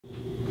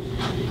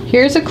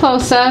Here's a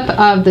close-up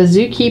of the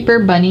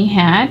Zookeeper bunny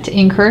hat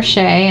in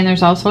crochet, and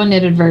there's also a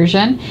knitted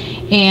version.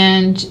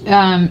 And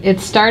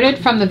it started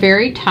from the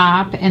very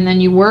top, and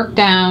then you work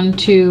down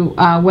to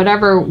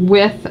whatever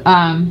width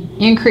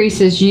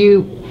increases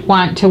you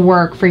want to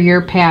work for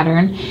your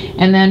pattern.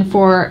 And then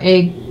for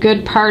a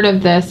good part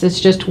of this, it's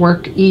just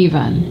work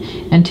even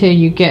until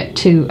you get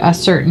to a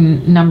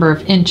certain number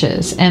of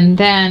inches. And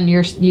then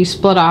you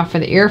split off for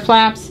the ear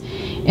flaps,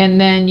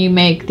 and then you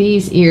make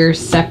these ears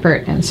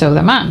separate and sew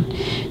them on.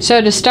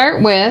 So to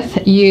start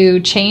with, you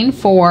chain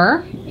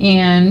 4,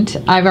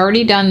 and I've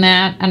already done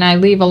that, and I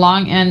leave a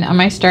long end on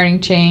my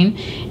starting chain,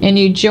 and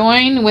you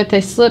join with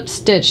a slip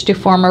stitch to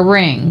form a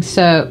ring,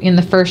 so in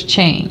the first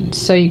chain.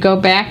 So you go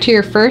back to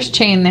your first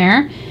chain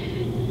there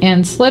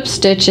and slip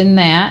stitch in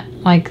that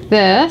like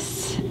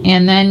this,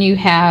 and then you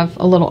have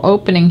a little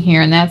opening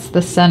here, and that's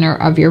the center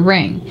of your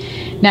ring.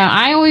 Now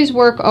I always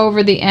work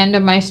over the end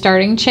of my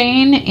starting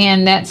chain,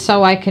 and that's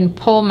so I can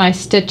pull my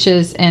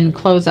stitches and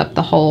close up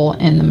the hole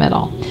in the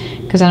middle,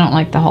 because I don't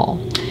like the hole.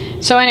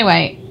 So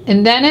anyway,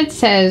 and then it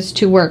says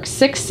to work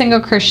 6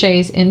 single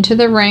crochets into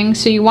the ring.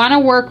 So you want to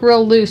work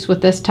real loose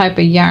with this type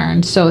of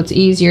yarn so it's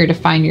easier to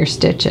find your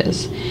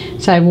stitches.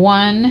 So I have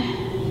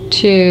 1,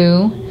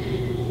 2,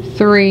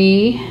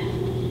 3,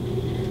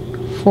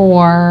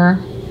 4,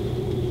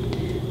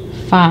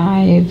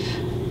 5,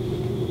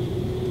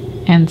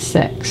 and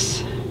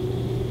 6.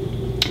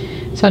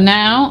 So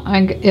now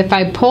if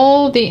I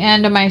pull the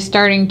end of my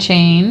starting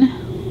chain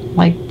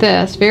like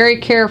this very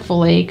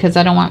carefully, because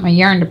I don't want my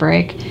yarn to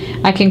break,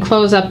 I can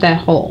close up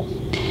that hole.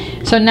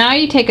 So now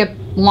you take a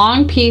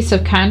long piece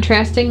of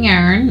contrasting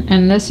yarn,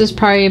 and this is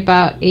probably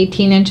about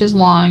 18 inches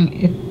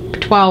long,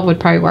 12 would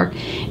probably work,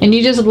 and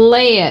you just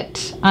lay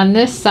it on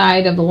this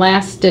side of the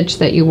last stitch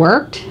that you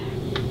worked,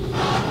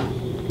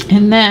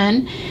 and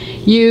then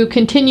you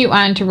continue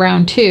on to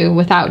round 2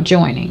 without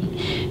joining.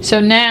 So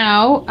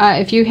now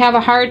if you have a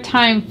hard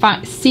time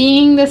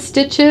seeing the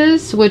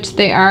stitches, which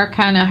they are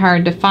kind of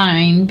hard to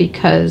find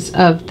because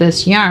of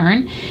this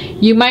yarn,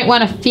 you might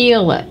want to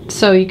feel it,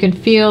 so you can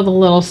feel the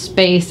little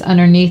space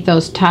underneath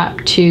those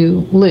top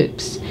 2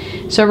 loops.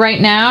 So right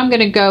now I'm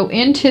going to go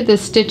into the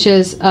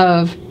stitches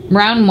of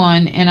round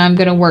 1, and I'm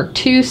going to work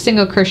 2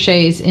 single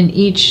crochets in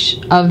each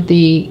of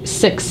the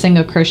 6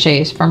 single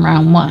crochets from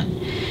round 1.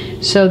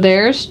 So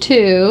there's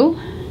 2,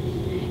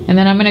 and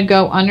then I'm going to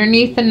go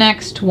underneath the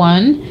next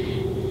one,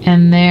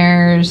 and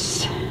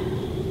there's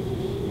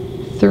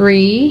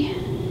 3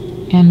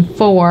 and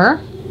 4,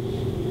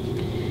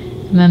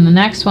 and then the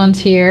next one's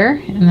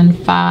here, and then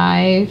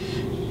 5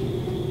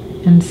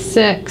 and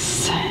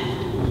 6,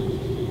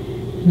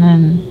 and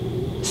then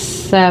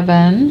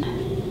 7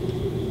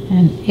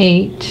 and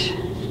 8,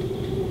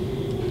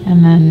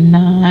 and then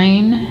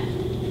 9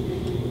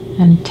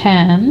 and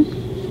 10,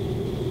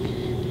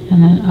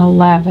 and then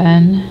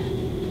 11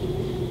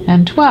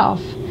 and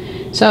 12.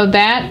 So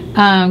that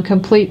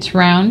completes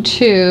round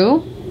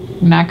 2.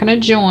 I'm not going to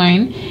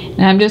join,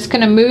 and I'm just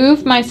going to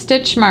move my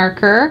stitch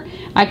marker.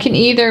 I can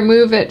either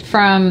move it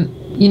from,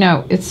 you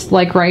know, it's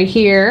like right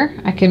here,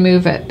 I can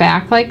move it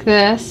back like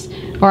this,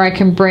 or I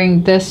can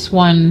bring this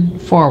one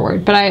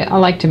forward, but I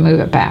like to move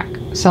it back.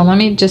 So let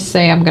me just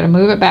say I'm going to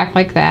move it back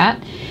like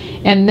that,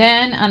 and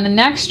then on the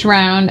next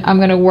round I'm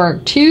going to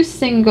work 2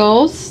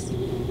 singles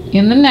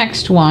in the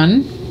next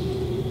one,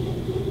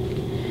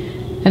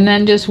 and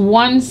then just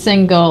 1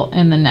 single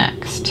in the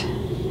next,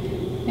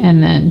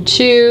 and then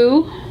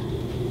 2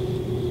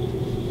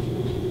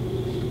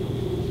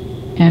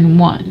 and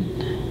 1,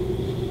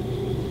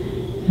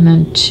 and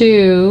then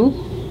 2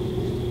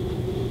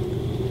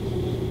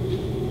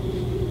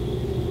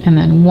 and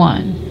then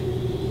 1,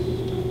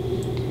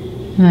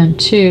 and then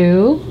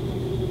 2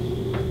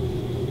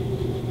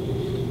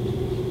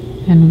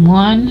 and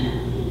 1,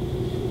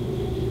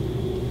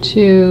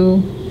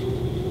 2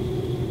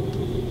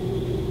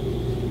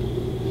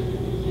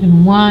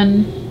 and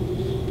 1,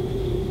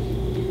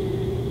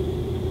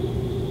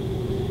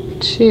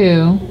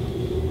 2.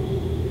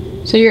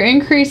 So you're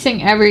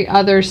increasing every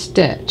other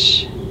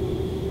stitch.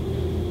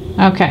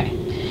 Okay,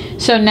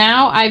 so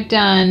now I've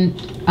done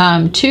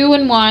 2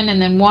 in one,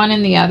 and then 1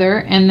 in the other,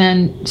 and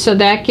then so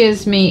that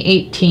gives me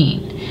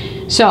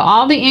 18. So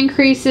all the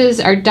increases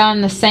are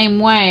done the same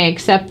way,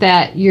 except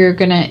that you're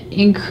gonna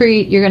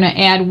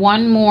add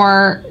 1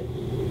 more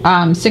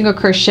single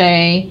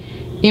crochet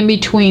in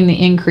between the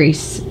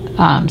increase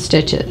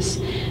stitches.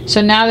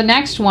 So now the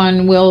next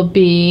one will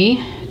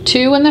be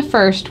 2 in the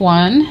first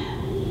one,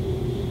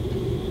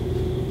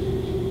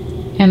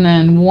 and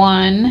then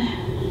 1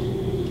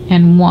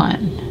 and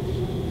 1,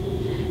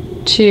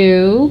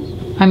 2,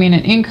 an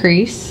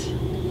increase,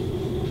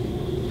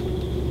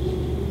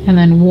 and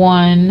then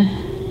 1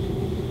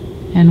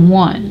 and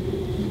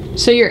 1.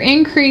 So you're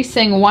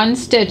increasing 1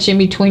 stitch in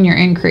between your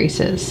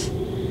increases.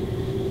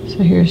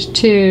 So here's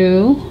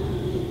 2,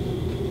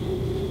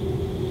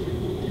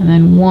 and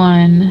then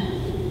 1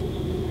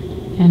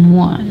 and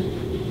 1,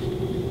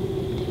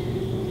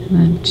 and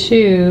then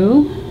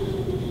 2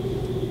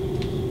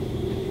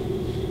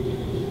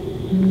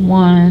 and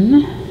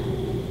 1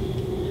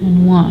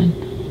 and 1,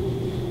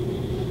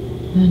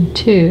 and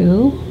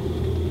 2,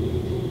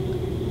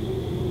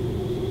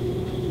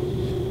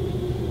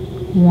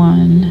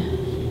 1,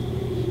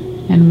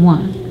 and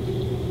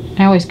 1.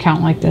 I always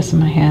count like this in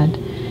my head.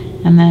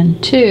 And then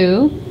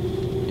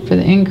 2 for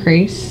the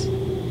increase,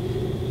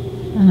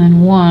 and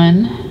then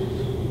 1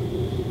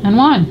 and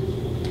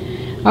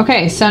 1.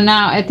 Okay, so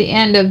now at the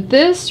end of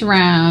this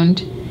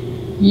round,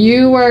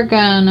 you are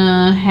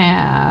gonna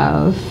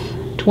have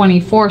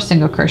 24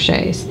 single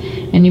crochets,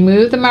 and you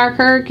move the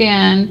marker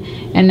again,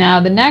 and now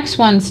the next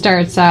one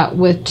starts out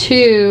with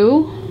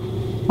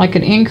 2, like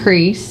an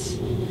increase,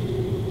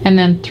 and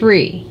then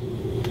 3,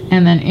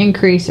 and then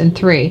increase and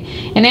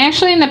 3. And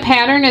actually in the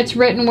pattern it's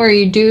written where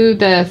you do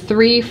the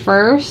 3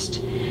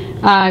 first,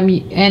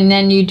 and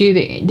then you do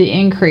the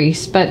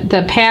increase, but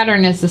the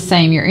pattern is the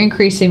same. You're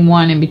increasing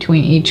 1 in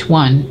between each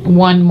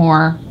one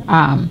more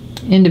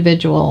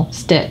individual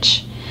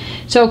stitch.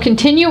 So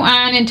continue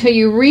on until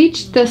you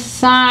reach the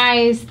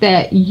size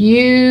that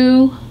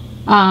you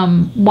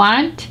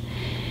want,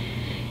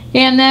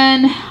 and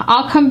then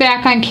I'll come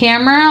back on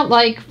camera,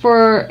 like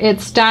for it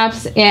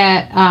stops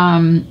at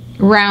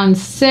round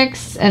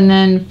 6, and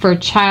then for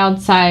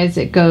child size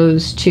it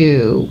goes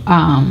to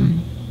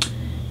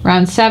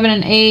round 7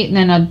 and 8, and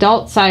then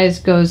adult size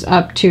goes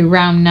up to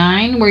round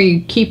 9, where you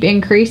keep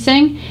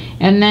increasing,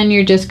 and then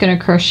you're just going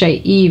to crochet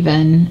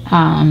even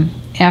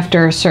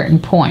after a certain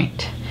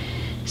point.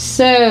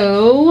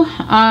 So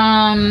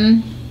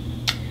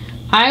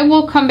I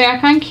will come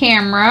back on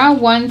camera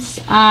once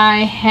I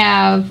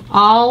have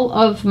all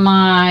of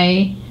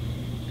my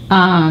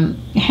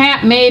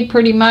hat made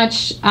pretty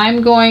much.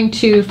 I'm going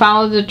to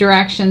follow the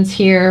directions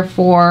here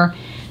for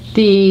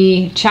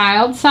the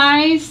child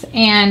size,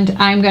 and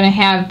I'm going to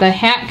have the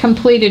hat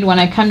completed when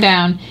I come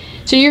down.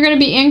 So you're going to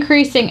be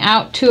increasing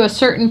out to a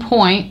certain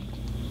point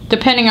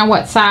depending on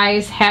what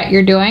size hat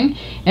you're doing,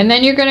 and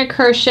then you're going to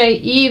crochet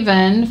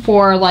even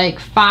for like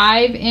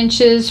 5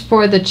 inches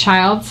for the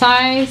child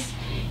size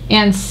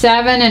and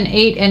 7 and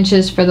 8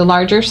 inches for the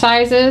larger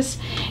sizes.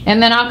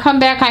 And then I'll come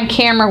back on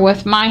camera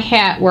with my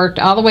hat worked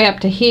all the way up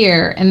to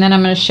here, and then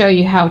I'm going to show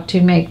you how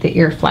to make the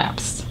ear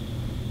flaps.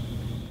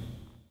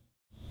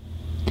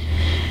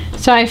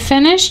 So I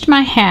finished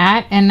my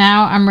hat, and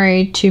now I'm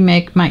ready to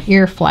make my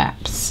ear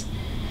flaps.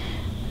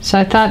 So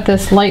I thought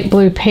this light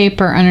blue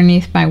paper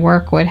underneath my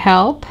work would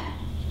help,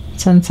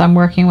 since I'm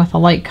working with a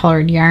light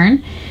colored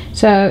yarn.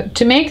 So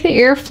to make the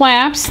ear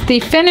flaps,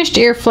 the finished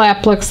ear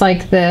flap looks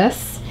like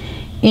this,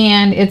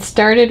 and it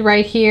started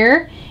right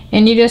here,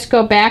 and you just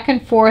go back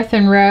and forth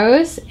in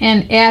rows,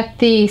 and at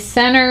the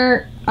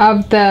center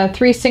of the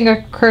 3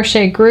 single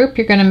crochet group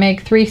you're going to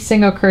make 3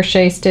 single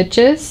crochet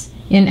stitches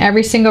in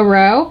every single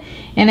row,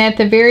 and at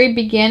the very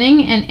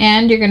beginning and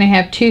end you're going to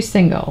have 2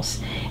 singles,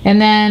 and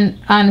then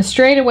on the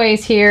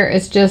straightaways here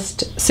it's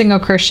just single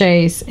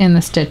crochets in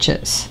the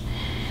stitches.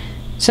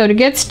 So to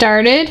get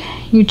started,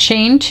 you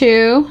chain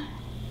 2.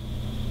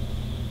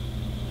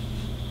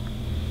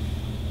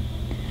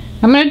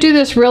 I'm going to do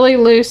this really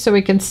loose so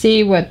we can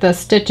see what the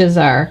stitches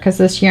are, because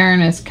this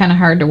yarn is kind of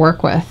hard to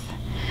work with.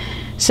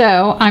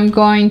 So I'm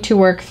going to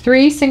work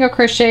 3 single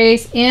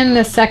crochets in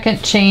the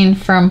second chain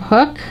from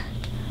hook.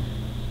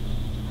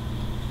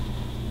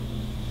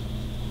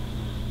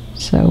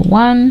 So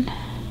 1,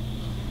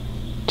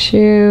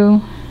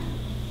 2,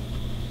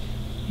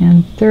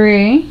 and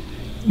 3,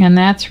 and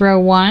that's row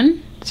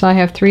 1. So I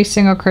have 3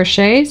 single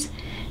crochets.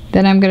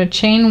 Then I'm going to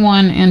chain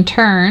 1 and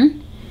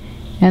turn,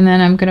 and then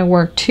I'm going to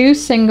work 2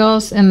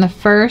 singles in the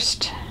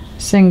first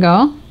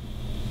single,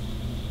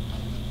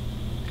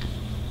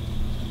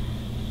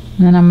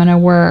 and then I'm going to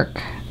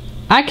work,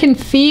 I can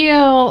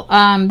feel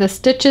the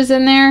stitches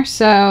in there,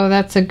 so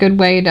that's a good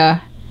way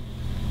to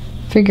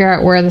figure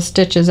out where the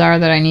stitches are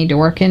that I need to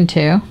work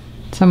into.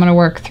 So I'm going to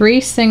work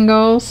 3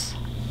 singles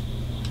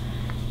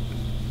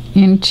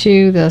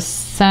into the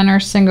center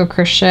single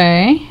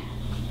crochet,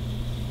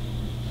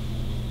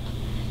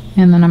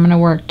 and then I'm going to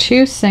work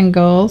 2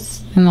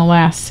 singles in the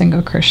last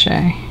single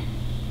crochet.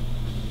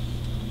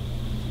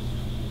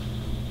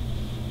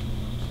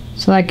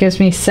 So that gives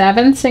me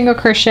 7 single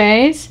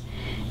crochets.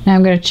 Now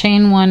I'm going to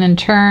chain 1 and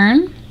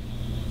turn,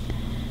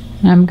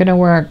 and I'm going to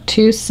work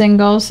 2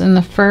 singles in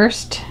the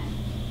first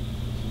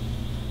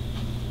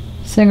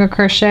single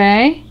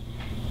crochet,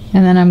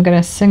 and then I'm going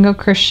to single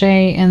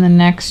crochet in the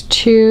next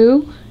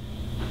 2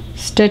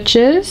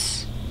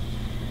 stitches,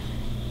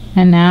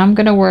 and now I'm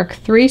going to work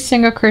 3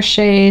 single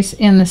crochets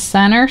in the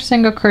center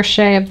single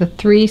crochet of the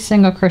 3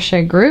 single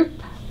crochet group,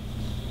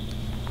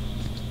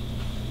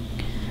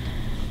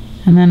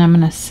 and then I'm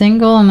going to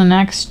single in the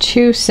next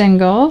 2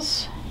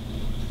 singles,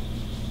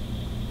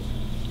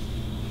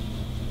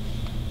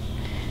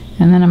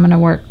 and then I'm going to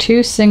work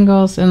 2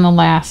 singles in the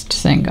last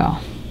single.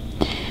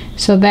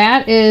 So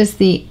that is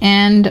the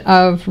end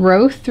of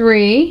row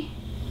 3,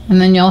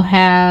 and then you'll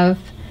have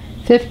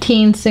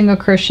 15 single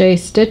crochet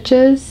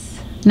stitches,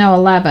 no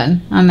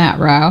 11 on that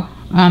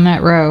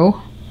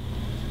row.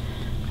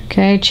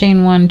 Okay,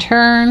 chain 1,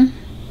 turn,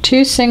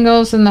 2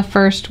 singles in the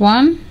first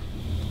one,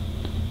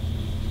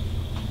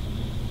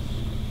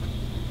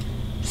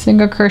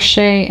 single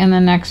crochet in the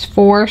next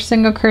 4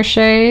 single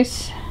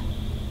crochets,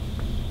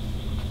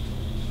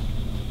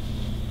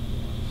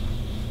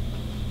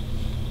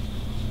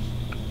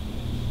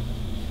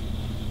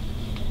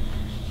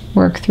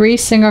 work 3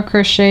 single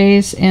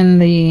crochets in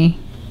the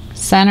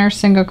center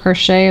single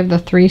crochet of the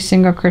 3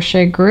 single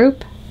crochet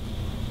group,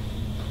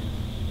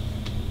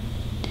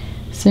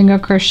 single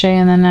crochet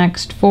in the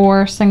next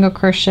 4 single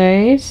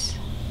crochets,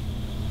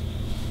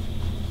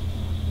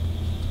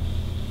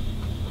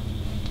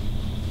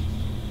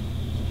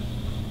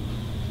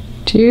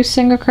 two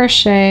single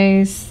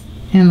crochets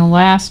in the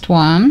last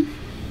one,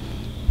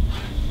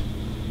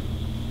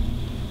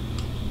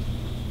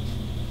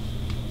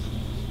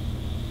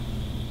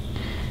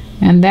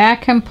 and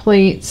that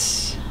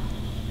completes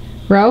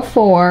row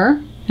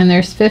 4, and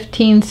there's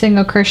 15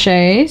 single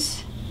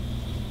crochets.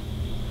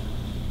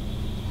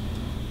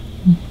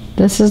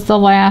 This is the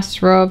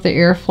last row of the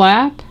ear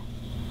flap.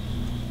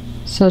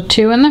 So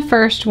 2 in the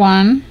first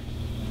one,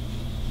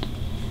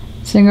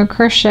 single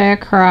crochet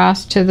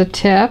across to the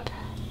tip,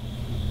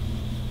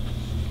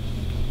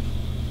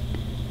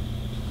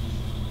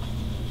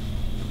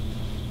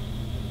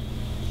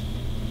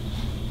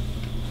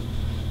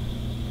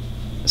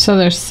 so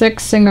there's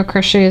 6 single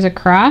crochets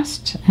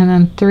across, and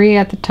then 3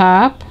 at the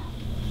top,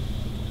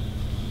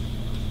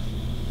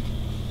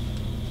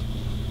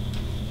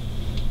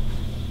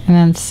 and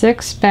then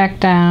 6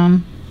 back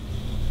down,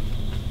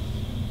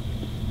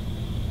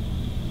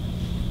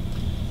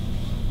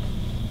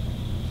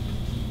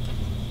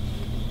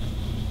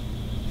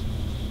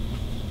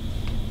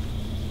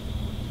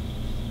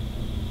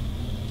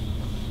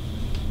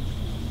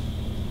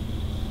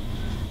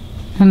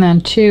 and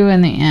then 2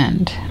 in the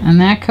end,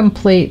 and that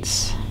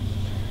completes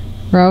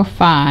row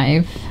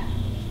 5,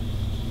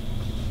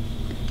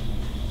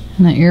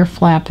 and the ear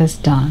flap is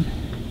done.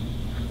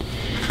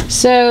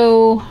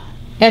 So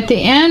at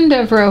the end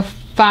of row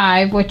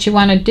 5, what you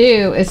want to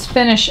do is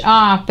finish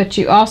off, but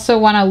you also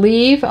want to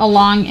leave a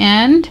long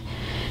end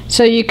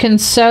so you can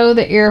sew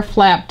the ear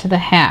flap to the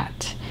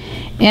hat.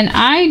 And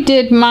I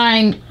did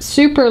mine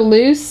super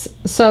loose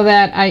so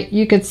that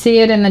you could see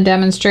it in the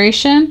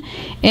demonstration,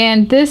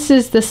 and this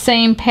is the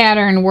same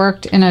pattern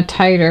worked in a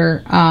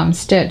tighter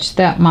stitch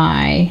that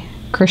my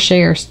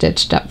crocheter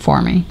stitched up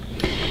for me.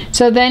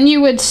 So then you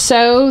would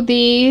sew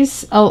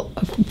these,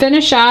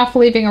 finish off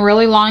leaving a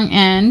really long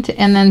end,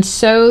 and then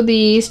sew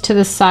these to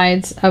the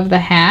sides of the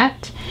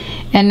hat.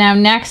 And now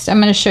next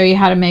I'm going to show you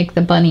how to make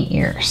the bunny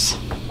ears.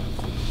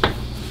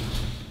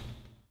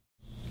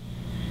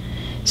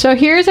 So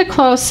here's a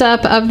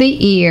close-up of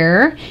the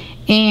ear,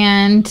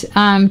 and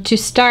to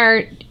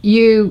start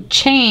you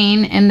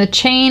chain, and the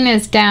chain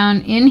is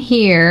down in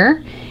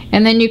here,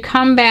 and then you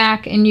come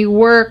back and you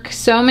work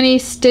so many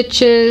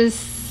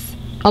stitches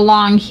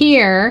along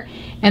here,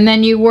 and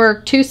then you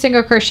work 2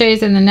 single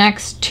crochets in the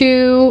next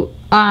 2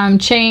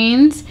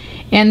 chains,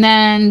 and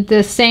then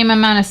the same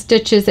amount of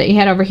stitches that you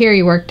had over here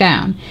you work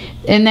down,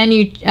 and then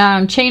you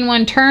chain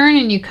 1 turn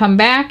and you come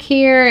back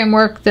here and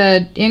work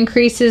the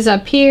increases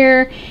up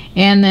here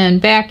and then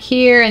back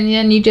here, and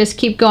then you just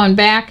keep going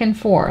back and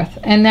forth.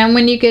 And then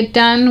when you get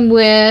done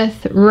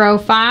with row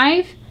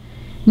 3,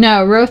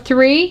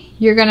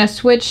 you're going to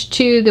switch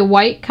to the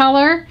white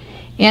color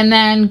and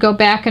then go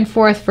back and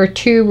forth for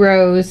 2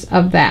 rows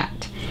of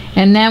that.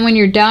 And then when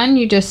you're done,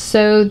 you just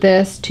sew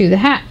this to the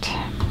hat.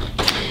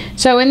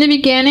 So in the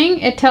beginning,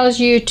 it tells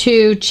you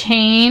to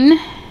chain.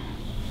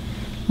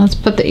 Let's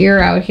put the ear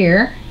out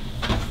here.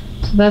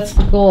 So that's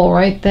the goal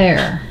right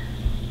there.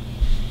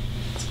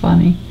 It's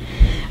funny.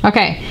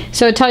 Okay,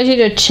 so it tells you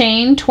to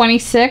chain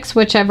 26,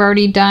 which I've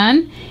already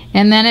done.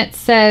 And then it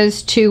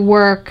says to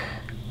work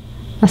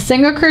a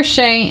single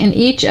crochet in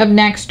each of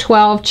next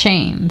 12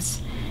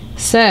 chains.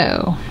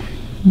 So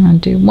I'm going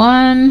to do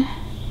 1,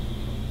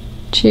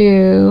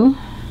 2,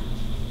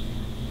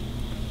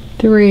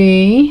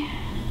 3,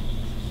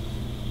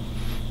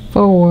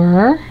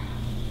 4,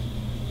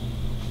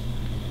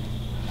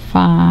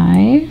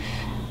 5,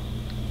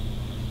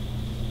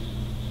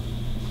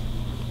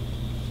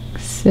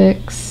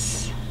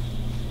 6,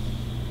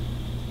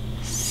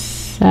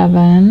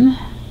 7,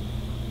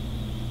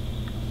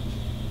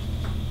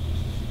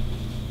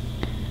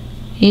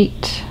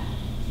 8,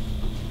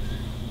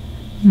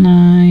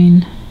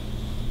 9,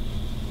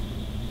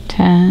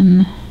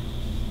 10,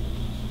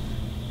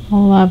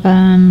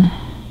 11,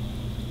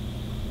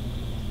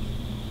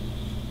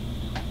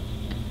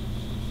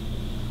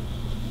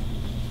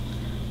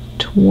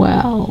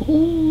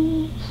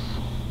 12.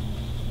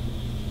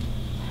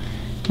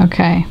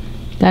 Okay,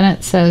 then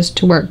it says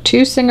to work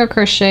 2 single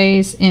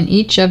crochets in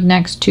each of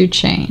next 2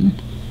 chain.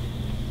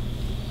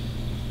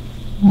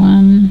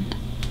 1,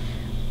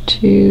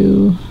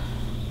 2,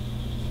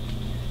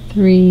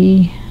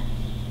 3,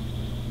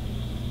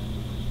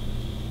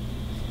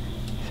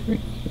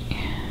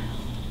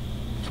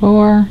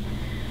 4,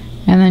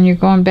 and then you're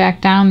going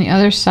back down the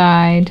other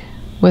side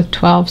with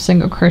 12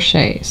 single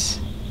crochets.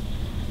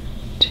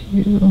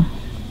 2,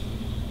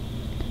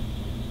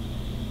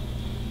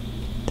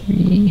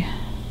 3,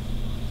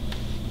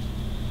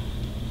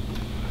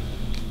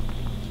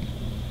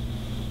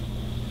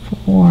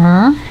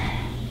 4,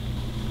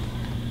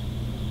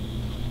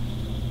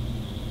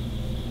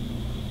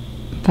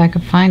 if I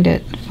can find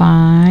it,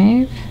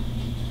 5,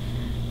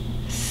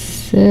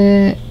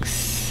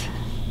 6,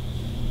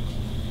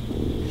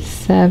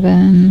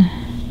 7,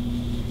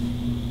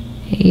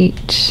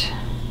 8,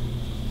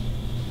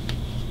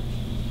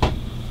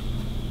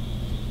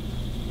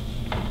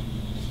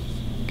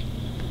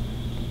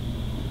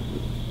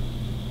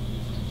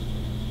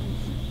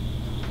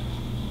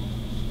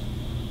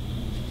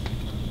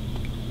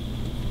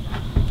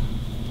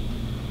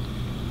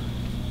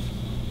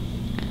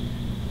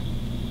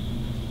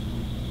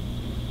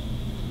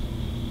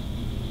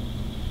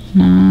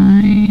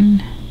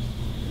 9,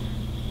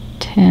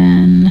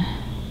 10,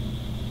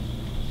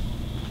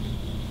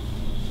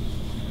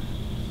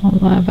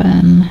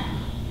 11,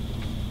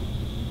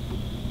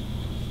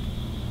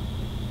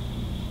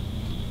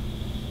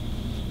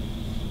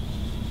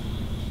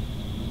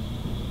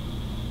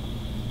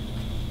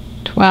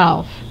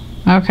 12.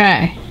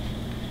 Okay.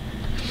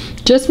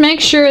 Just make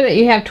sure that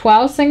you have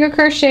 12 single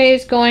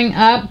crochets going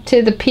up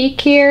to the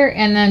peak here,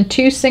 and then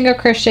 2 single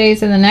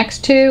crochets in the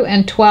next 2,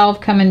 and 12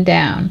 coming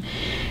down.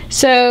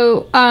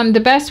 So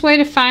the best way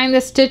to find the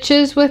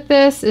stitches with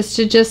this is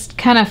to just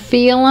kind of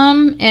feel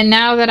them, and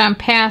now that I'm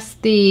past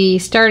the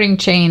starting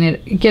chain,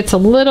 it gets a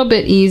little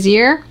bit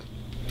easier.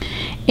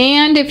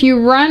 And if you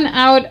run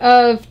out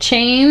of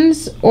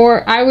chains,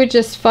 or I would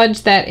just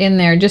fudge that in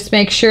there, just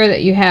make sure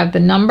that you have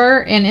the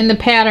number, and in the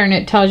pattern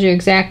it tells you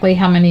exactly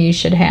how many you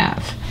should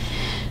have.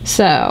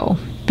 So,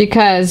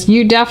 because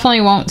you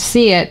definitely won't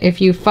see it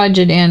if you fudge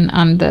it in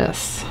on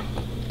this.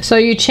 So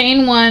you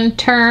chain 1,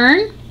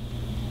 turn,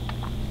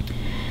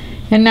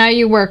 and now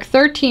you work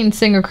 13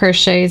 single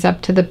crochets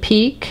up to the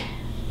peak.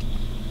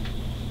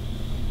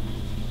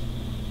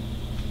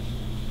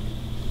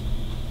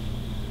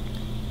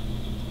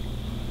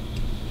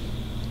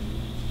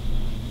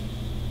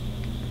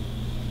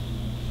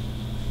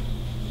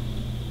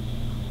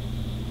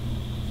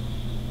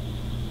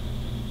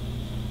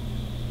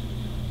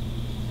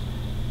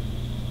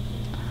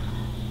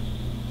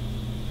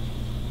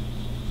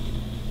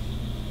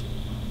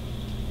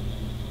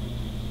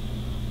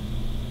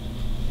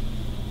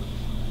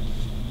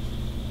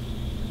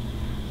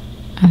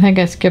 I think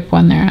I skipped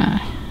one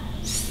there.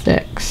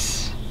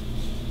 6.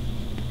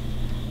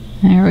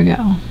 There we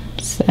go.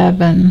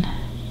 7,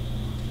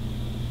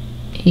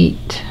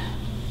 8,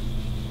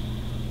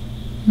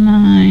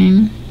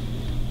 9,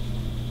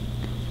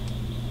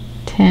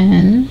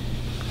 10,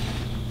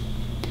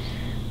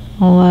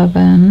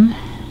 11,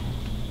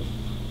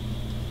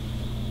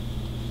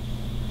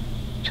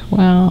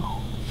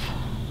 12,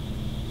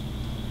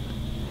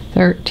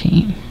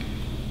 13.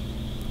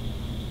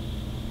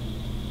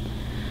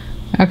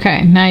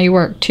 Okay, now you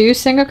work 2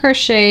 single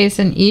crochets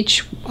in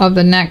each of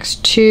the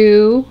next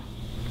 2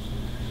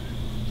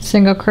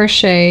 single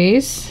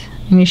crochets,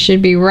 and you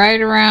should be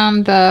right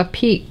around the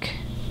peak,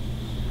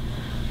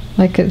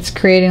 like it's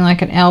creating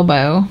like an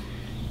elbow.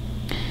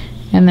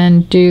 And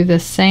then do the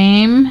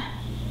same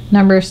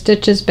number of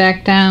stitches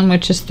back down,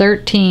 which is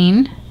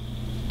 13.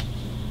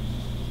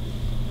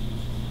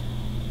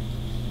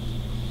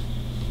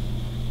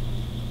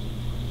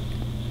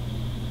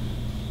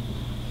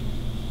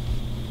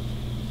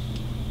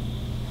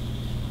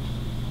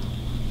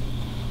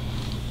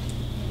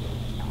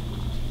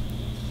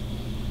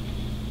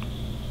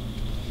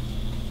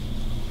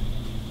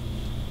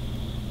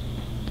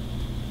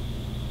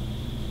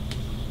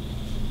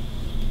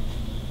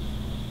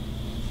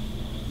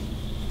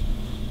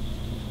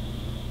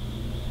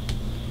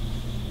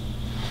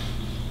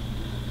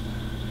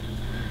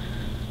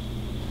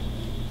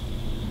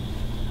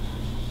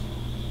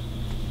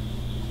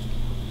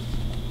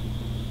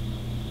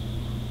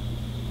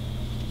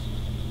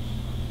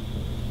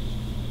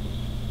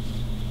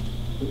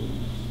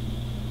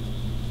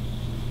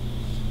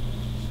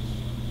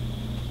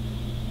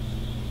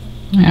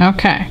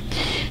 Okay,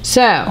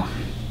 so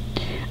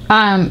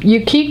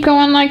you keep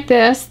going like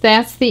this.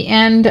 That's the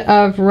end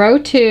of row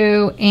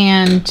 2,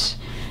 and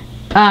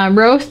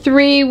row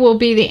 3 will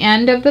be the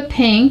end of the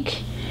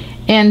pink,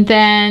 and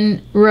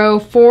then row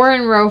 4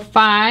 and row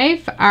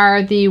 5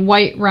 are the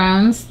white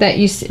rows that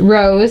you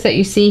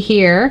see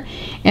here.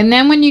 And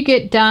then when you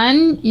get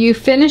done, you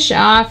finish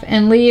off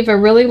and leave a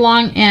really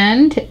long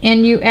end,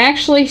 and you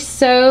actually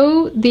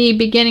sew the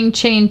beginning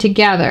chain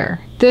together.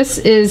 This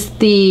is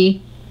the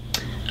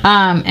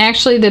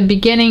actually the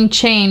beginning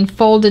chain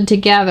folded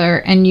together,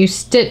 and you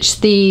stitch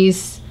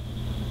these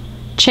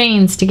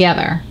chains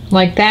together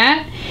like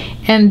that.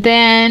 And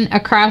then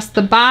across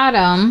the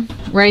bottom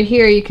right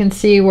here, you can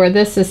see where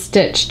this is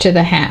stitched to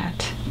the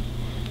hat.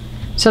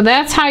 So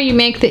that's how you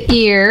make the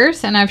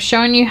ears, and I've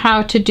shown you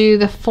how to do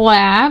the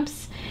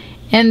flaps.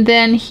 And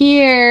then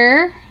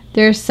here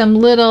there's some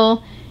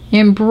little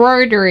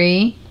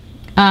embroidery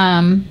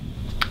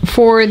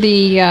for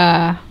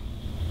the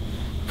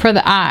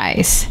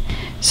eyes.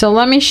 So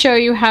let me show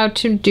you how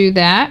to do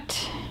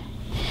that.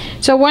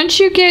 So once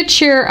you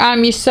get your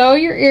you sew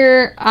your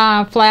ear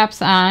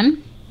flaps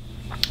on,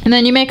 And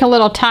then you make a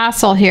little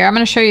tassel here. I'm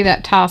going to show you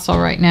that tassel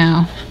right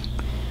now.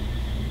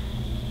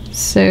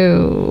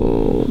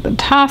 So the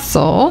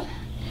tassel,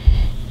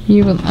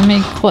 let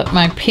me clip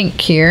my pink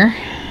here.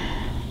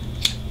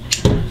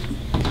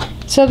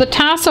 So the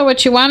tassel,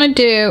 what you want to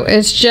do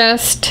is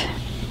just,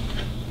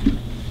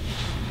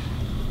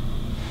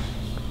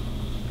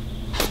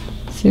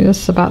 see,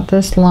 this is about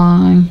this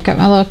long. Got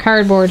my little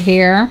cardboard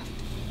here.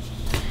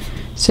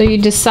 So you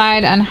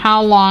decide on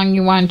how long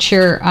you want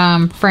your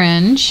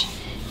fringe.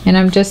 And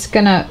I'm just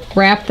gonna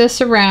wrap this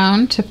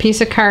around a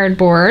piece of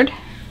cardboard.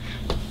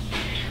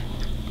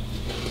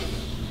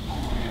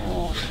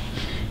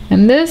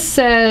 And this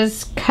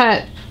says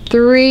cut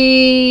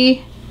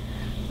 3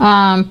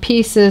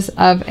 pieces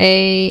of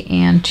A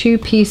and 2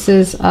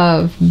 pieces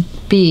of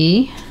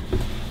B.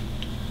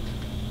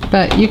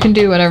 But you can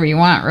do whatever you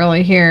want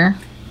really here.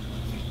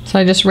 So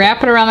I just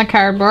wrap it around the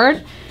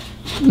cardboard.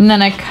 And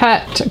then I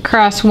cut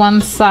across one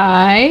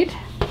side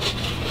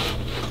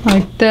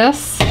like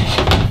this.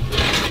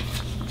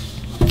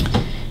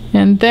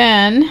 And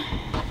then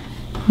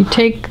you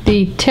take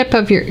the tip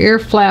of your ear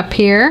flap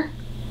here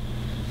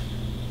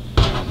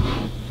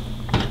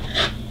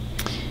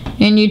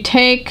and you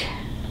take,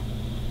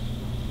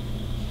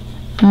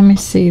 let me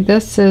see,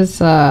 this is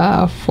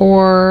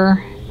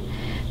 4,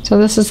 so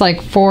this is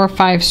like 4 or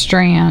 5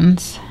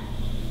 strands.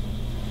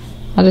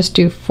 I'll just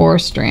do 4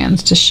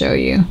 strands to show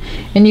you.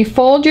 And you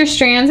fold your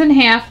strands in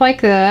half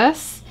like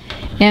this.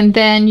 And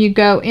then you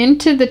go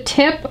into the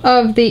tip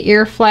of the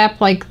ear flap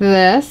like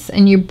this,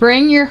 and you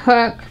bring your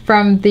hook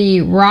from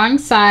the wrong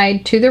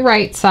side to the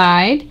right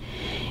side,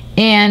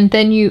 and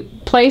then you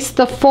place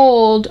the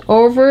fold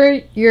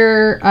over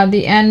your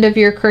the end of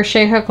your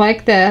crochet hook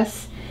like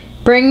this.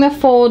 Bring the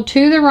fold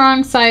to the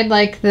wrong side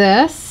like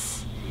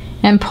this,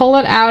 and pull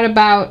it out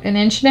about 1.5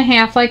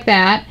 inches like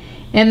that,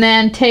 and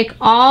then take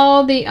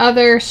all the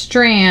other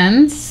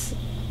strands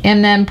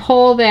and then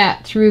pull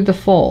that through the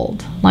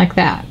fold like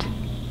that.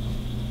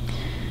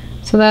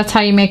 So that's how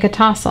you make a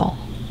tassel,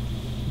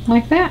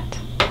 like that.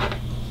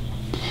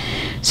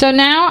 So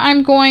now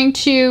I'm going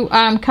to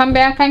come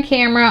back on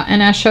camera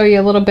and I'll show you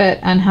a little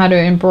bit on how to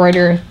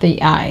embroider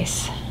the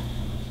eyes.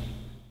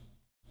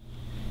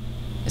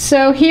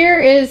 So here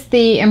is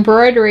the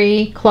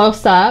embroidery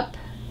close up.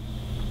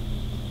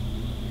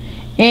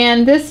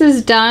 And this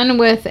is done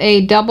with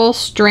a double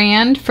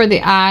strand for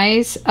the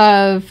eyes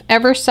of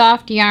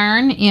Eversoft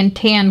yarn in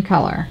tan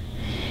color.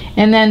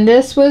 And then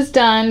this was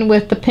done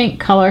with the pink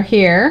color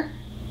here.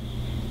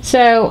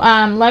 So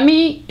let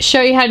me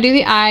show you how to do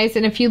the eyes,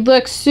 and if you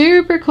look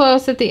super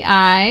close at the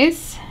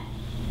eyes,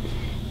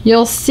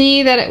 you'll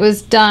see that it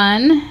was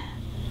done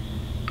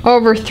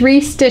over 3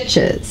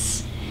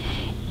 stitches.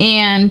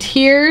 And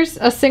here's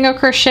a single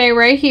crochet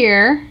right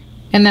here,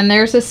 and then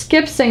there's a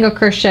skip single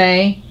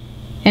crochet,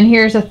 and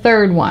here's a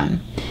 3rd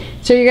one.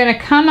 So you're going to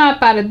come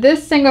up out of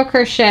this single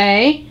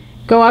crochet,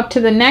 go up to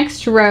the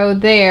next row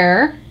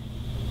there,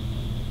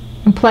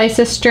 and place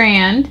a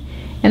strand.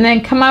 And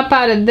then come up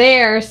out of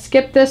there,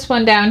 skip this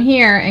one down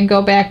here, and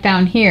go back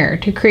down here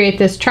to create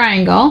this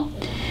triangle.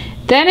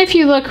 Then if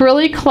you look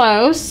really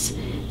close,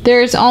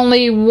 there's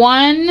only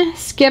 1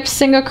 skip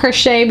single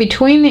crochet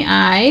between the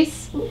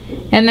eyes,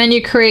 and then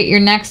you create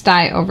your next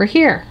eye over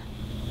here.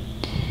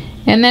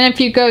 And then if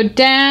you go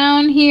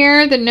down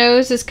here, the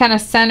nose is kind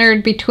of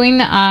centered between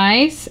the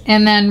eyes,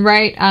 and then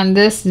right on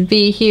this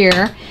V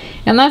here.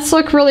 And let's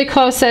look really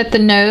close at the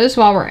nose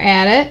while we're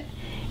at it.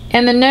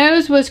 And the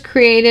nose was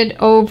created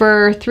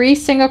over 3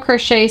 single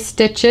crochet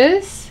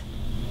stitches,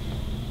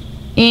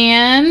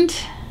 and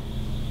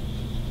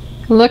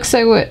it looks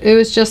like it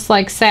was just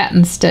like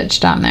satin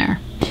stitched on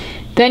there.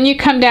 Then you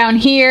come down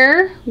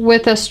here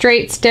with a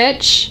straight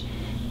stitch,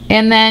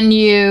 and then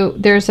you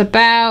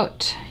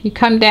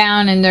come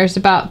down and there's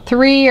about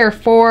 3 or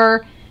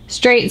 4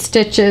 straight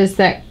stitches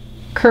that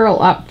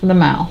curl up for the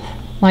mouth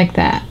like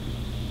that.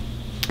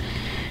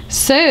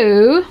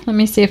 So let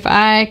me see if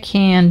I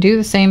can do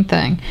the same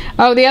thing.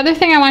 Oh, the other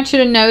thing I want you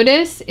to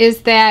notice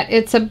is that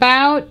it's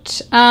about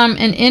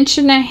 1.5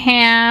 inches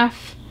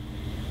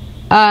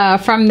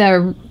from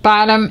the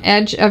bottom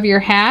edge of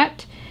your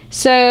hat.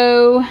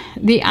 So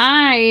the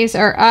eyes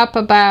are up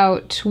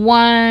about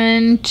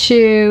 1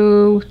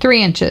 to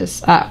 3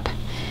 inches up.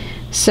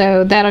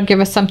 So that'll give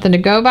us something to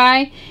go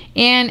by.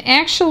 And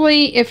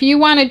actually, if you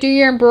want to do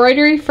your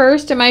embroidery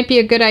first, it might be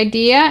a good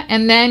idea,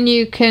 and then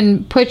you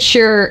can put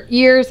your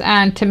ears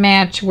on to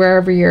match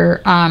wherever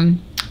your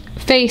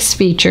face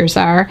features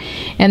are,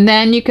 and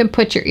then you can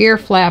put your ear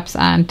flaps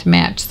on to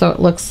match so it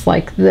looks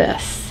like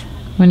this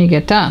when you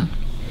get done.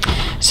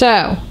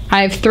 So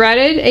I've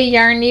threaded a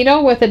yarn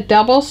needle with a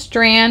double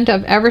strand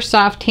of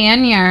Eversoft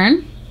tan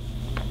yarn.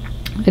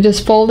 I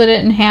just folded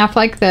it in half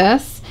like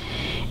this,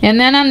 and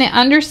then on the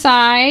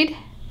underside,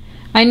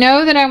 I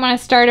know that I want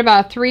to start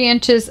about 3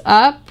 inches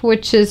up,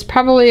 which is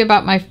probably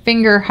about my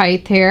finger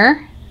height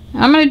here.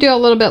 I'm going to do a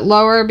little bit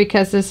lower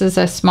because this is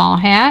a small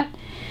hat.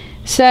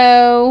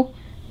 So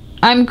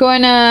I'm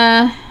going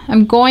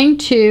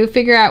to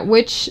figure out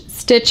which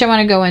stitch I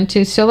want to go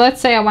into. So let's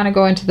say I want to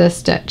go into this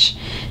stitch.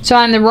 So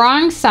on the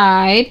wrong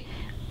side,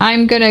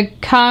 I'm going to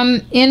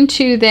come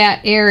into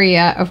that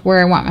area of where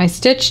I want my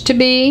stitch to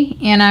be,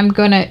 and I'm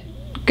going to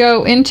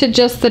go into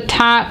just the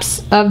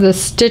tops of the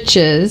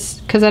stitches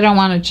because I don't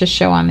want it to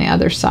show on the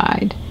other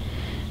side.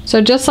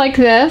 So just like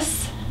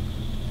this.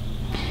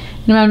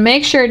 I'm going to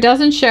make sure it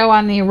doesn't show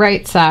on the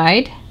right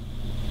side,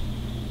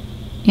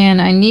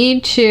 and I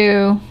need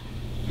to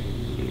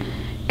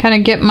kind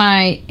of get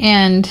my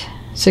end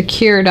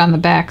secured on the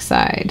back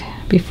side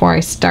before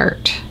I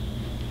start.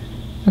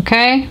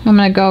 Okay, I'm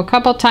going to go a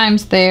couple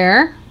times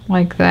there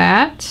like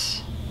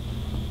that.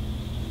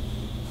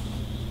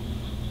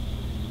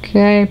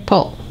 Okay,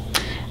 pull.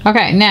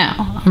 Okay,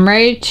 now I'm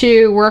ready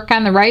to work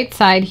on the right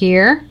side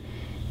here,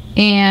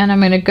 and I'm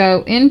going to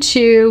go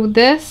into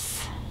this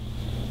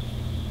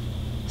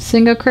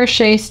single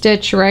crochet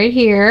stitch right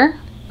here,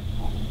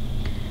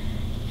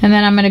 and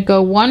then I'm going to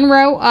go one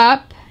row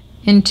up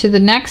into the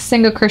next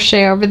single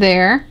crochet over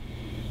there,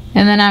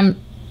 and then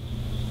I'm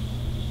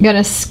going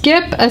to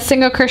skip a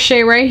single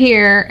crochet right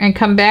here and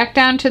come back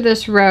down to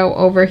this row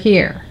over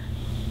here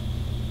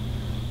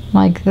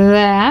like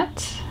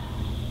that,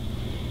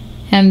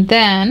 and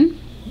then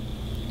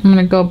I'm going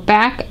to go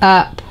back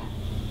up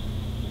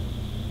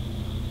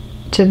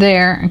to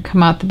there and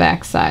come out the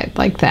back side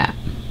like that.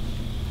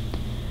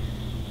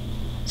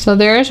 So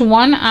there's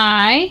one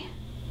eye.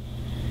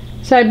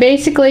 So I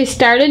basically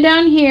started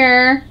down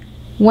here,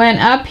 went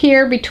up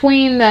here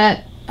between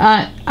the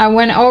I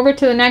went over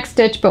to the next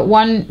stitch but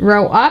one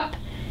row up,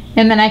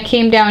 and then I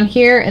came down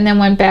here and then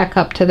went back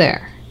up to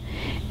there.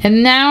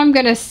 And now I'm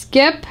going to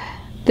skip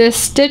this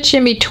stitch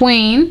in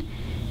between,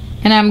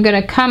 and I'm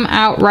going to come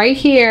out right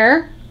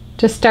here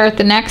to start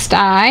the next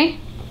eye.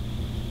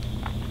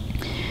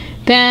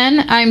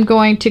 Then I'm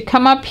going to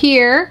come up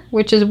here,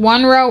 which is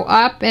one row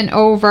up and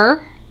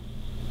over,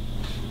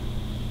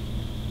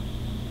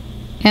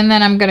 and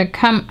then I'm going to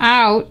come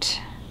out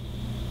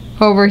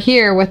over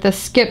here with a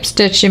skip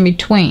stitch in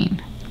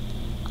between.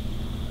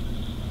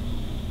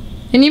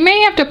 And you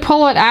may have to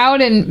pull it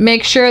out and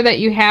make sure that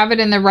you have it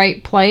in the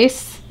right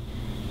place.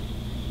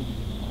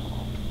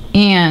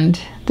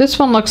 And this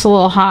one looks a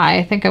little high.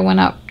 I think I went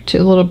up to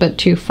a little bit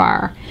too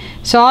far.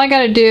 So all I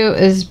got to do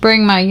is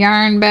bring my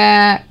yarn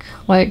back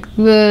like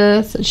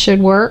this. It should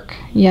work.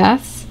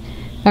 Yes.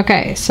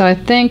 Okay, so I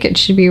think it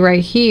should be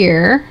right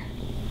here,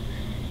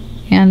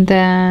 and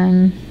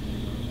then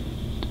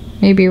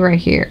maybe right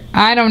here.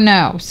 I don't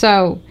know.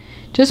 So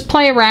just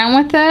play around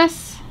with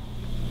this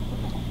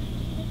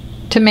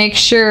to make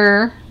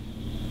sure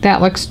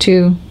that looks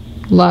too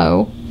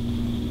low.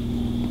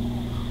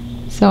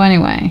 So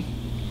anyway,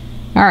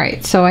 all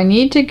right, so I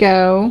need to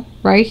go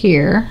right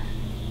here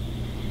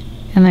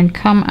and then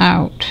come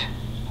out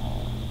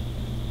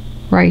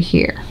right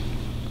here.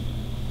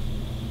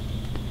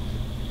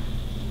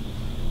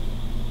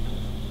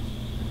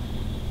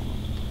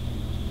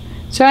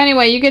 So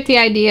anyway, you get the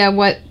idea of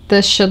what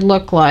this should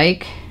look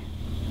like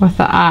with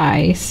the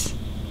eyes.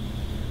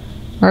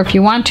 Or if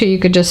you want to, you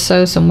could just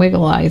sew some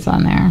wiggle eyes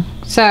on there.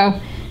 So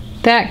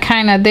that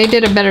kind of, they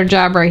did a better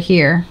job right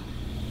here.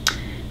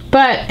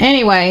 But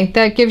anyway,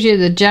 that gives you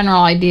the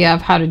general idea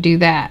of how to do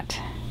that.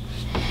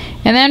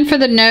 And then for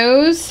the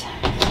nose,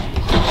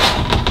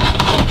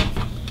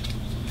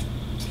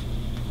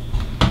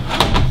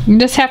 you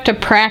just have to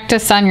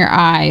practice on your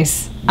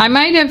eyes. I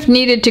might have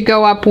needed to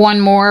go up one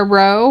more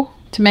row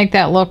to make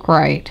that look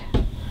right.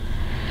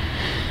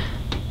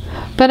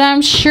 But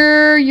I'm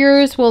sure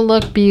yours will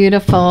look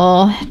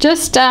beautiful.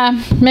 Just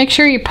make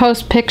sure you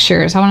post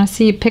pictures. I want to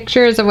see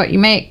pictures of what you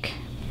make.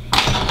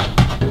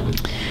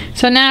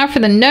 So now for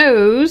the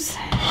nose,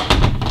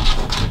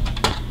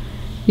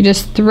 you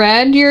just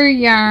thread your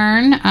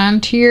yarn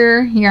onto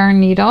your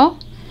yarn needle,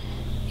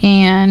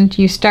 and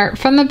you start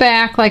from the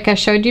back like I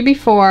showed you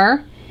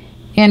before,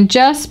 and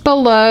just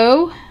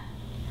below,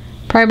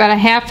 probably about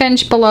a ½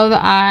 inch below the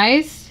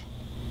eyes,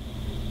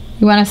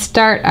 you want to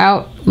start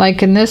out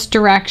like in this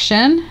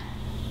direction,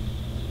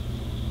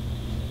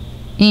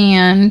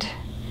 and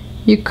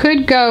you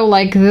could go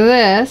like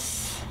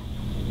this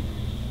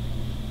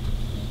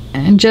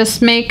and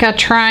just make a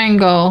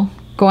triangle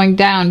going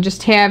down.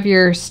 Just have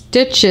your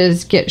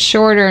stitches get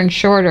shorter and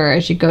shorter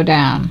as you go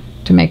down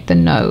to make the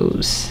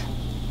nose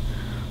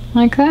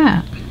like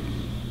that.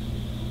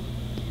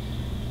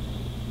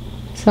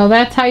 So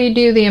that's how you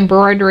do the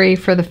embroidery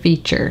for the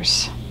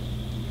features.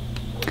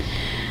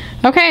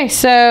 Okay,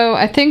 so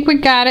I think we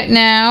got it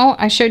now.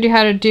 I showed you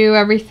how to do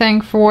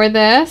everything for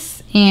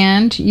this,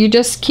 and you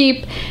just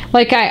keep,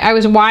 like I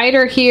was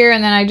wider here,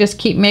 and then I just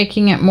keep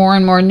making it more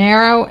and more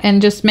narrow,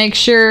 and just make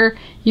sure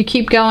you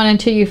keep going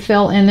until you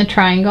fill in the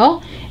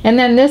triangle. And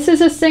then this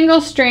is a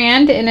single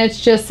strand, and it's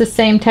just the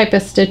same type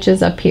of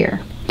stitches up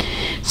here.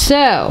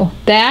 So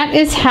that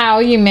is how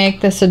you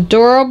make this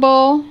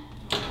adorable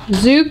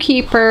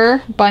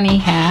zookeeper bunny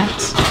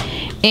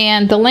hat,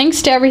 and the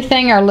links to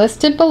everything are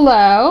listed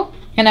below.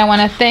 And I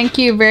want to thank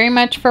you very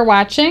much for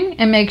watching,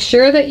 and make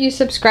sure that you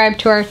subscribe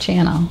to our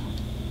channel.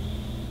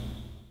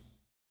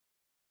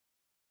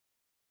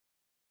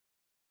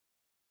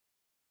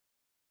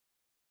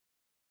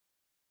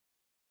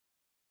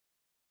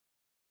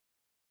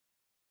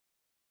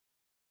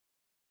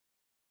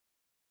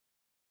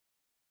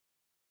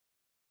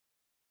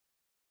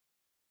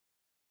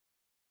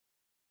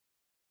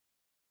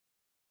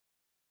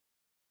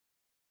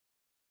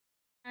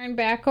 Yarn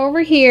back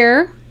over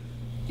here,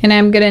 and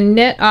I'm going to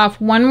knit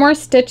off one more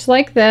stitch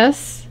like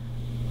this,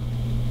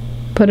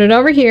 put it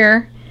over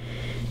here,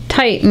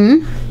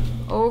 tighten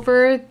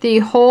over the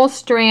whole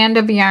strand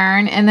of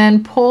yarn, and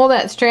then pull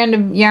that strand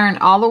of yarn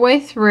all the way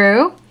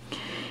through.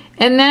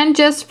 And then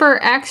just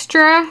for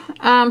extra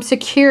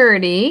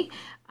security,